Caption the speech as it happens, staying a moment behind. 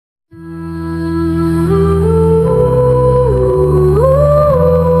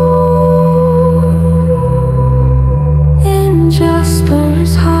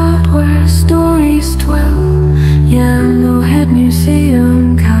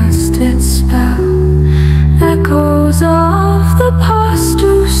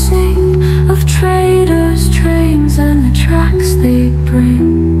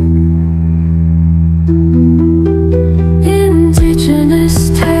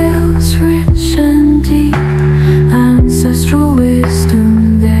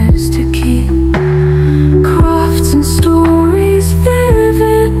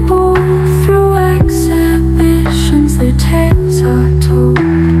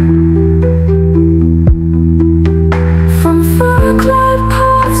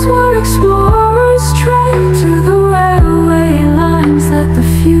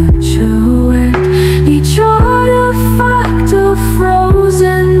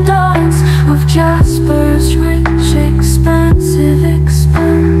Jasper's rich, expansive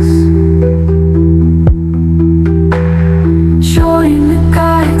expanse. Join the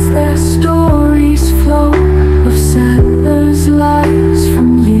guides, their stories flow of settlers' lives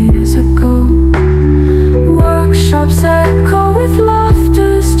from years ago. Workshops echo with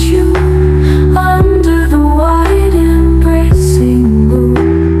laughter's tune under the wide embracing moon.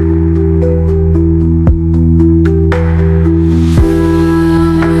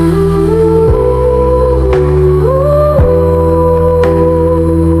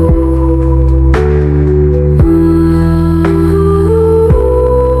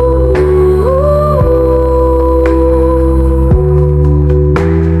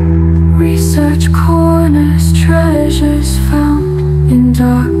 Research corners, treasures found in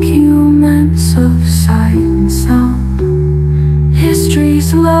dark